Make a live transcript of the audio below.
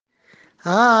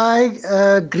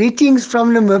Hi, greetings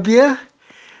from Namibia.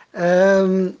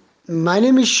 My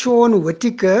name is Sean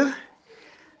Whittaker.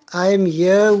 I am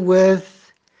here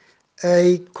with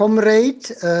a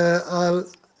comrade. I'll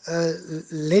uh,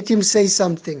 let him say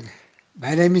something.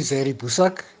 My name is Harry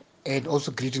Busak, and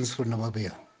also greetings from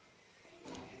Namibia.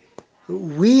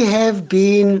 We have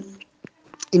been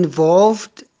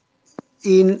involved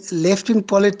in left wing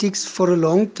politics for a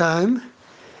long time,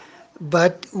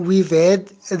 but we've had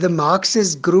the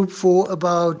Marxist group for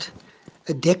about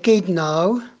a decade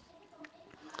now,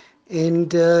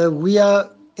 and we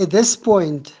are at this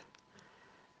point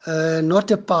not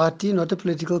a party, not a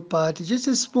political party, just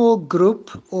a small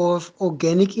group of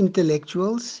organic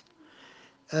intellectuals.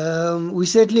 We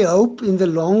certainly hope in the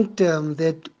long term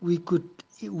that we could,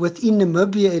 within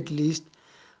Namibia at least,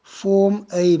 form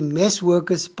a mass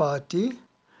workers' party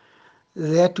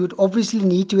that would obviously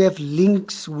need to have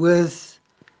links with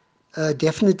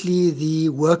definitely the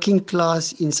working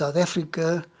class in South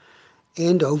Africa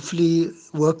and hopefully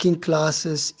working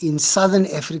classes in Southern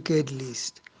Africa at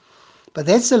least. But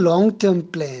that's a long-term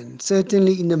plan.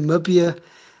 Certainly in Namibia,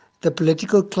 the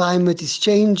political climate is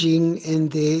changing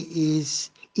and there is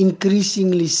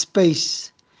increasingly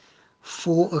space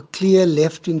for a clear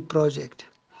left-wing project.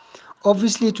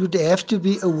 Obviously, it would have to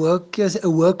be a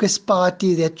workers'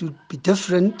 party that would be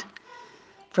different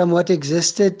from what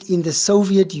existed in the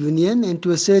Soviet Union and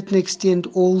to a certain extent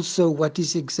also what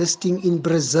is existing in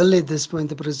Brazil at this point,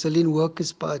 the Brazilian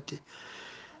Workers' Party.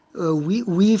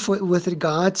 With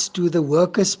regards to the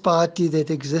Workers' Party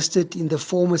that existed in the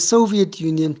former Soviet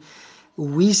Union,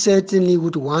 we certainly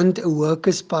would want a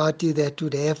Workers' Party that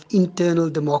would have internal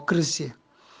democracy,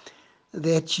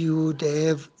 that you would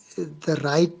have the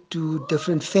right to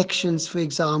different factions, for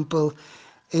example,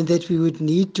 and that we would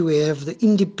need to have the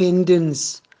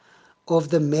independence of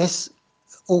the mass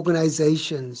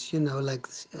organizations, like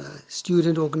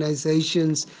student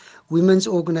organizations, women's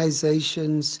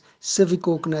organizations, civic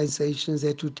organizations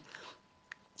that would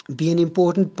be an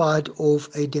important part of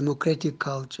a democratic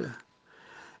culture.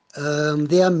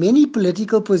 There are many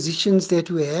political positions that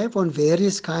we have on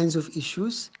various kinds of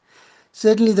issues.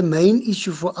 Certainly, the main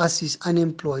issue for us is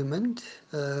unemployment.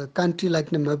 A country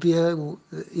like Namibia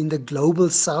in the global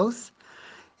south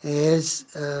has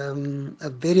a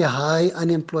very high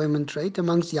unemployment rate.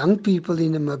 Amongst young people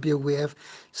in Namibia, we have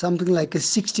something like a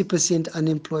 60%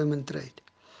 unemployment rate.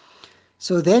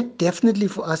 So that definitely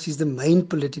for us is the main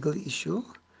political issue.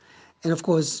 And of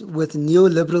course, with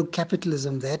neoliberal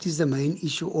capitalism, that is the main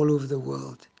issue all over the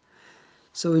world.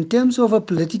 So, in terms of a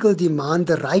political demand,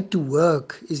 the right to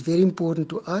work is very important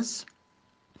to us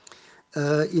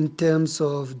in terms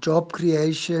of job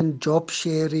creation, job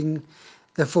sharing,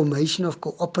 the formation of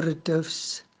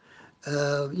cooperatives.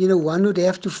 One would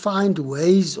have to find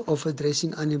ways of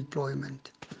addressing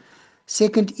unemployment.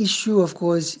 Second issue, of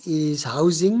course, is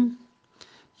housing.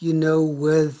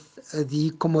 With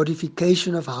the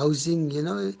commodification of housing,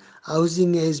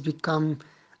 housing has become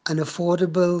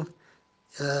unaffordable.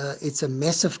 It's a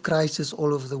massive crisis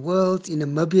all over the world. In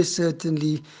Namibia,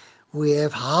 certainly, we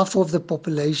have half of the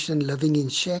population living in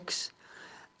shacks.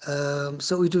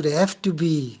 So it would have to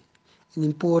be an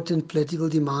important political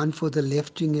demand for the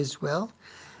left wing as well.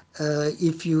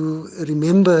 If you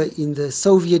remember, in the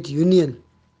Soviet Union,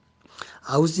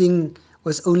 housing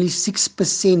was only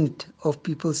 6% of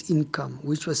people's income,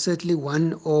 which was certainly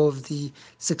one of the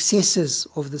successes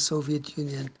of the Soviet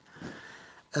Union.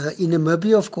 In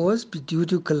Namibia, of course, due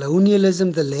to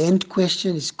colonialism, the land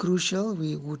question is crucial.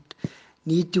 We would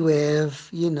need to have,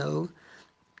 the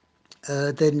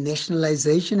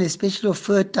nationalization, especially of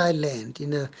fertile land.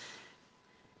 In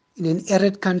an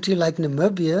arid country like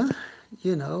Namibia,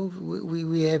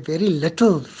 we have very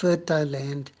little fertile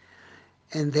land,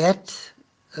 and that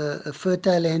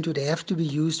fertile land would have to be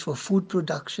used for food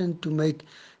production to make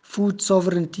food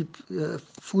sovereignty,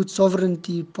 food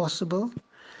sovereignty possible.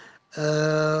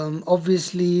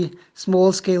 Obviously,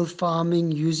 small-scale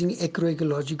farming using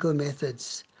agroecological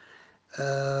methods.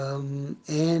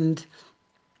 And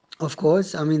of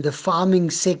course, I mean, the farming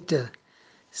sector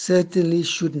certainly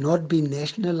should not be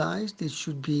nationalized. It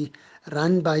should be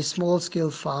run by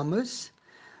small-scale farmers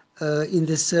in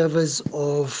the service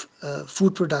of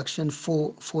food production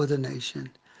for the nation.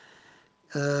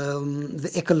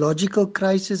 The ecological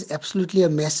crisis, absolutely a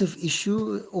massive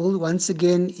issue. All once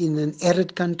again, in an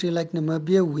arid country like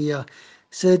Namibia, we are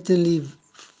certainly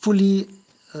fully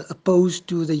opposed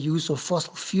to the use of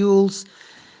fossil fuels.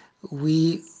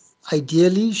 We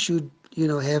ideally should,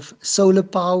 have solar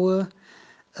power.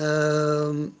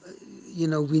 Um,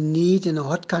 we need in a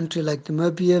hot country like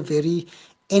Namibia very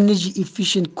energy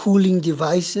efficient cooling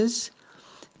devices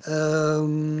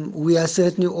We are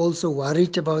certainly also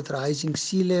worried about rising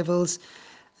sea levels.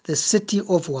 The city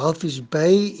of Walfish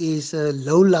Bay is a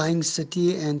low-lying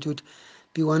city and would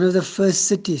be one of the first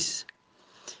cities,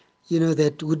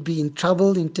 that would be in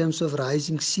trouble in terms of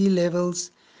rising sea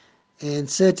levels. And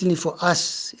certainly for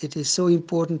us, it is so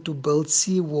important to build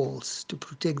sea walls to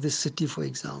protect the city, for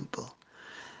example.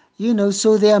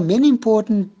 So there are many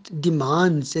important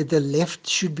demands that the left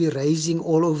should be raising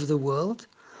all over the world.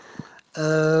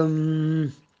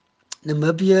 Um,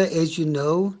 Namibia, as you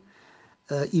know,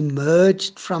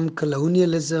 emerged from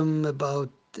colonialism about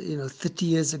 30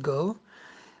 years ago.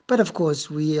 But of course,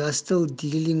 we are still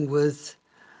dealing with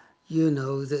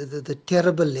the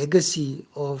terrible legacy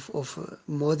of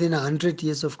more than 100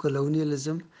 years of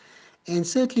colonialism. And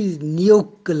certainly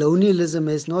neo-colonialism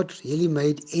has not really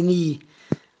made any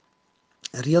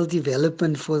real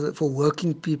development for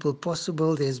working people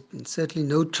possible. There's been certainly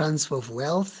no transfer of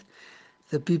wealth.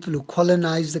 The people who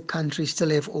colonized the country still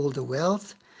have all the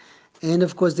wealth. And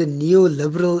of course, the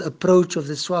neoliberal approach of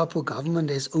the SWAPO government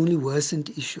has only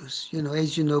worsened issues.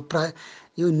 As you know,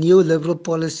 neoliberal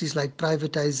policies like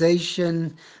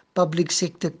privatization, public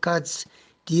sector cuts,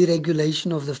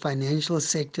 deregulation of the financial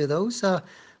sector, those are,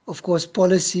 of course,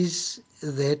 policies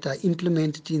that are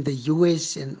implemented in the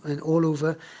US and all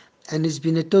over, and it's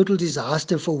been a total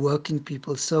disaster for working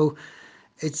people. So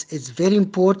it's very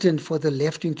important for the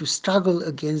left wing to struggle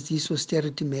against these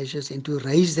austerity measures and to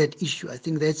raise that issue. I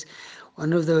think that's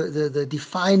one of the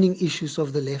defining issues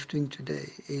of the left wing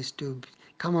today, is to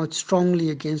come out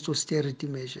strongly against austerity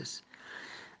measures.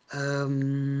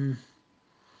 Um,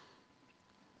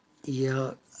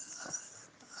 yeah,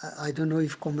 I don't know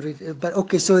if comrade, but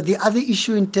okay. So the other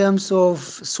issue in terms of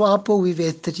SWAPO, we've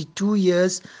had 32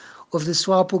 years of the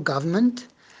SWAPO government.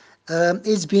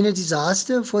 It's been a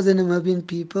disaster for the Namibian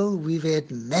people. We've had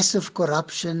massive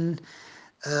corruption.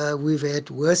 We've had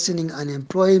worsening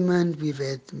unemployment. We've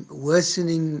had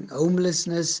worsening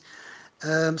homelessness.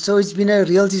 So it's been a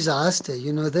real disaster.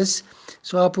 This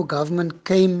SWAPO government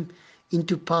came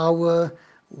into power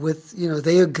with,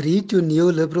 they agreed to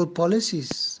neoliberal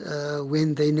policies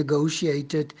when they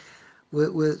negotiated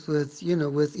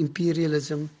with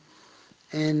imperialism.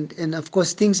 And of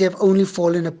course, things have only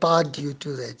fallen apart due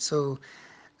to that. So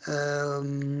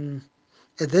um,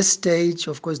 at this stage,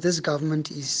 of course, this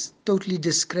government is totally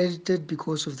discredited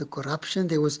because of the corruption.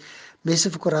 There was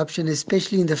massive corruption,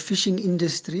 especially in the fishing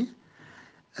industry.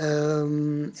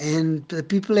 And the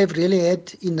people have really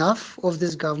had enough of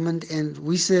this government, and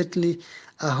we certainly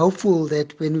are hopeful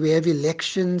that when we have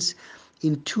elections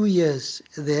in 2 years,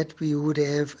 that we would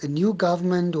have a new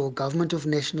government or government of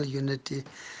national unity.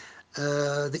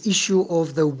 The issue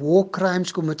of the war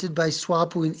crimes committed by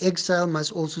SWAPO in exile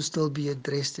must also still be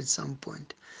addressed at some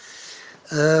point.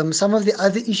 Some of the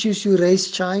other issues you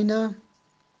raised, China.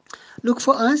 Look,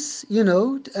 for us,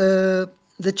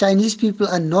 the Chinese people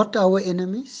are not our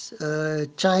enemies.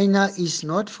 China is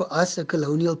not for us a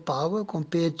colonial power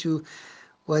compared to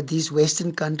what these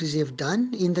Western countries have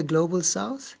done in the global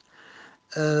South.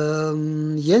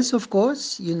 Yes, of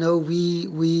course,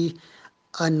 we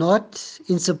are not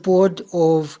in support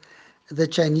of the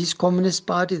Chinese Communist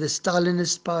Party, the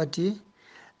Stalinist Party.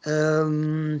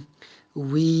 Um,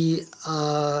 we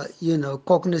are,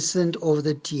 cognizant of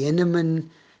the Tiananmen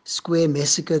Square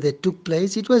massacre that took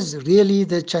place. It was really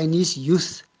the Chinese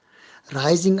youth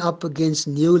rising up against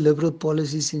neoliberal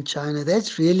policies in China.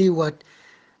 That's really what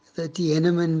the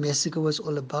Tiananmen massacre was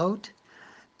all about.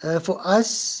 For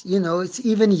us, it's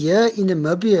even here in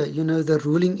Namibia, the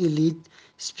ruling elite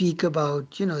speak about,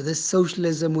 this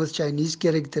socialism with Chinese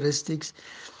characteristics,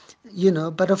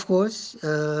 but of course,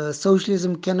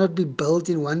 socialism cannot be built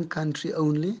in one country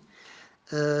only.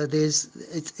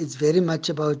 It's very much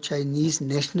about Chinese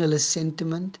nationalist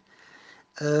sentiment.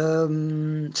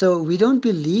 So we don't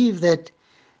believe that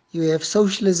you have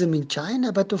socialism in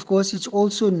China, but of course, it's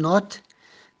also not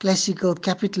classical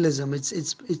capitalism.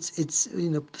 It's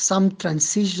some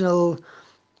transitional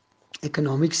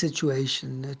economic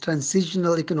situation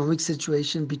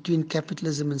between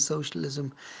capitalism and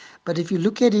socialism. But if you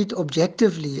look at it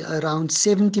objectively, around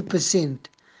 70%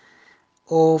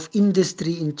 of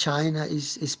industry in China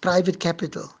is private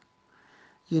capital.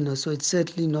 So it's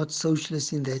certainly not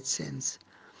socialist in that sense.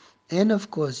 And of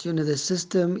course, the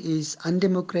system is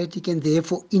undemocratic and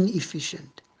therefore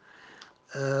inefficient.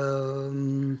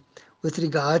 Um, with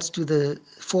regards to the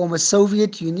former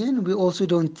Soviet Union, we also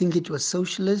don't think it was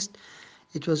socialist.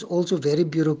 It was also very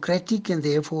bureaucratic and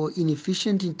therefore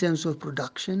inefficient in terms of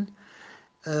production.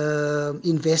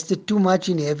 Invested too much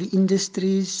in heavy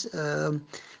industries,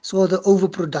 saw the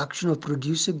overproduction of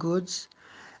producer goods.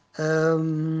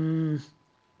 Um,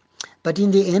 But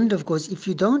in the end, of course, if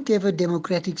you don't have a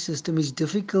democratic system, it's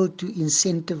difficult to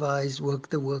incentivize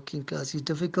the working class. It's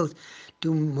difficult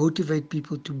to motivate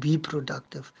people to be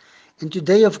productive. And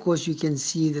today, of course, you can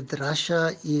see that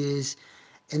Russia is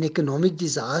an economic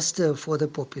disaster for the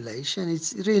population.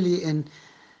 It's really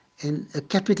a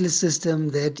capitalist system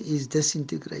that is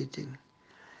disintegrating.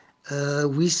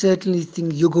 We certainly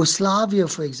think Yugoslavia,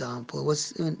 for example,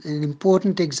 was an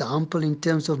important example in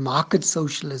terms of market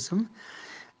socialism.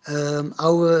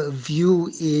 Our view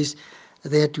is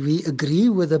that we agree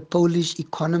with the Polish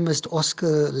economist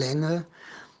Oskar Langer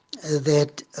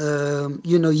that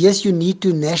yes, you need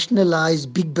to nationalize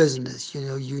big business.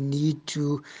 You need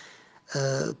to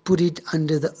put it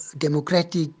under the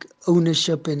democratic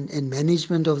ownership and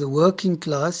management of the working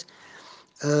class.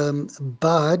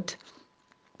 But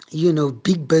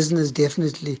big business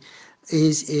definitely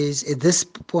is at this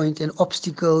point an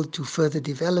obstacle to further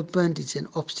development. It's an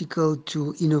obstacle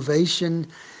to innovation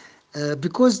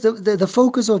because the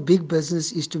focus of big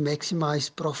business is to maximize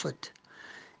profit.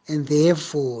 And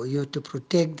therefore, to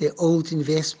protect their old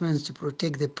investments, to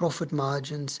protect their profit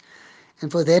margins.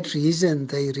 And for that reason,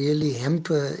 they really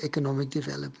hamper economic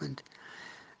development.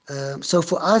 So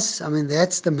for us, I mean,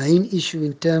 that's the main issue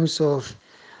in terms of,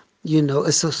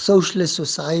 a socialist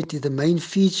society. The main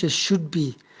feature should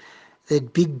be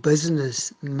that big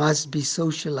business must be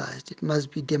socialized. It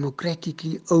must be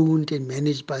democratically owned and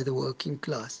managed by the working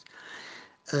class.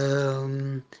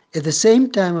 At the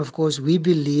same time, of course, we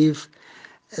believe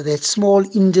that small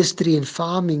industry and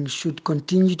farming should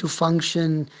continue to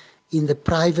function in the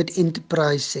private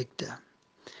enterprise sector.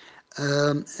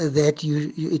 That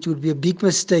it would be a big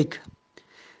mistake.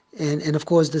 And of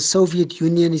course, the Soviet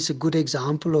Union is a good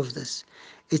example of this.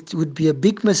 It would be a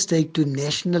big mistake to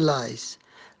nationalize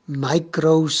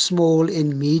micro, small,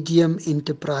 and medium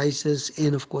enterprises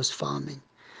and, of course, farming.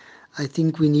 I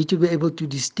think we need to be able to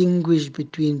distinguish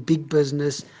between big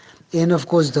business and, of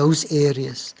course, those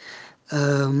areas.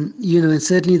 And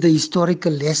certainly the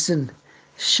historical lesson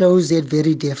shows that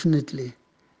very definitely.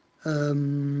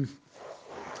 Um,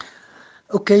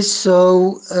 okay,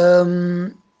 so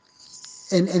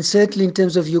and certainly in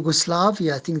terms of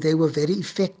Yugoslavia, I think they were very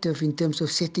effective in terms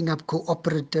of setting up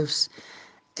cooperatives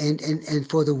and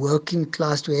for the working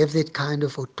class to have that kind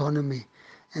of autonomy.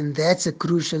 And that's a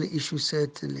crucial issue,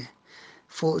 certainly,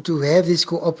 to have these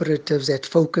cooperatives that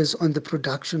focus on the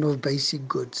production of basic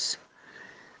goods.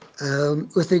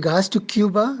 With regards to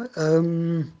Cuba,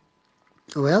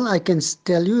 well, I can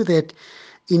tell you that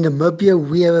in Namibia,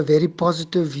 we have a very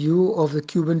positive view of the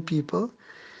Cuban people.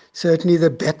 Certainly the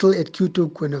battle at Quito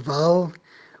Cuernaval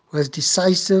was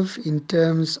decisive in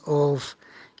terms of,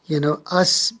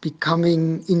 us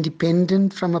becoming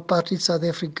independent from apartheid South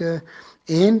Africa,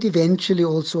 and eventually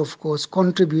also, of course,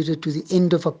 contributed to the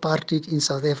end of apartheid in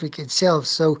South Africa itself.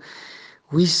 So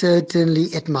we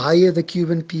certainly admire the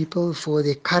Cuban people for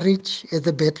their courage at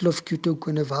the Battle of Quito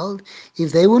Cuernaval.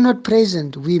 If they were not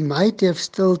present, we might have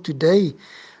still today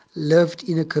lived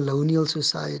in a colonial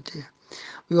society.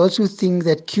 We also think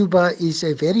that Cuba is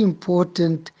a very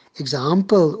important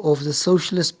example of the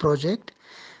socialist project.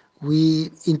 We,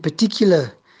 in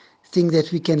particular, think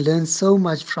that we can learn so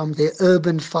much from their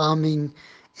urban farming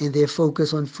and their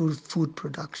focus on food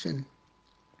production.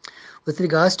 With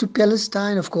regards to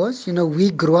Palestine, of course,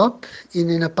 we grew up in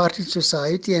an apartheid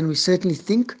society, and we certainly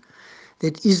think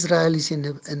that Israel is an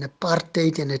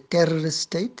apartheid and a terrorist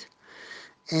state,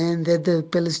 and that the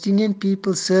Palestinian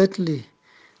people certainly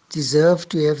deserve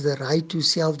to have the right to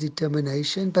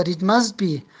self-determination, but it must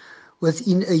be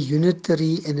within a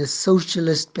unitary and a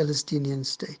socialist Palestinian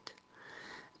state.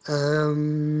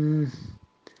 Um,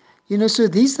 so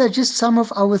these are just some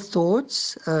of our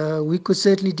thoughts. We could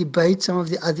certainly debate some of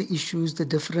the other issues, the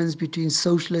difference between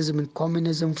socialism and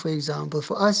communism, for example.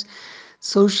 For us,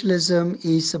 socialism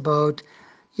is about,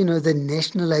 the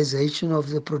nationalization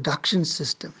of the production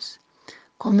systems.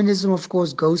 Communism, of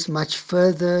course, goes much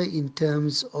further in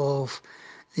terms of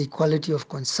the equality of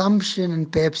consumption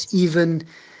and perhaps even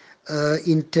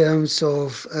in terms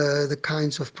of the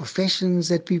kinds of professions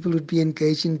that people would be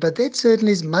engaged in. But that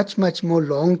certainly is much, much more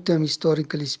long-term,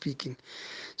 historically speaking.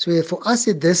 So for us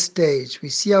at this stage, we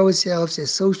see ourselves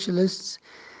as socialists,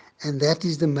 and that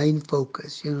is the main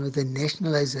focus, the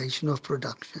nationalization of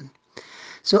production.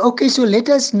 So, okay, so let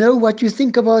us know what you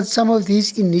think about some of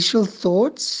these initial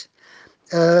thoughts.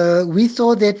 We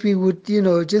thought that we would,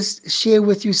 just share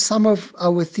with you some of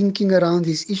our thinking around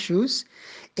these issues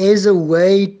as a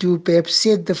way to perhaps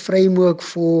set the framework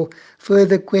for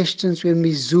further questions when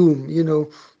we Zoom.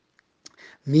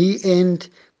 Me and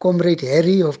Comrade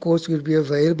Harry, of course, will be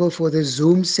available for the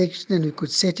Zoom section, and we could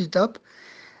set it up.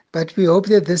 But we hope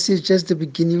that this is just the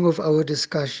beginning of our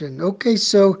discussion. Okay,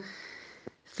 so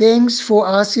thanks for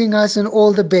asking us and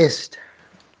all the best.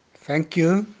 Thank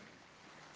you.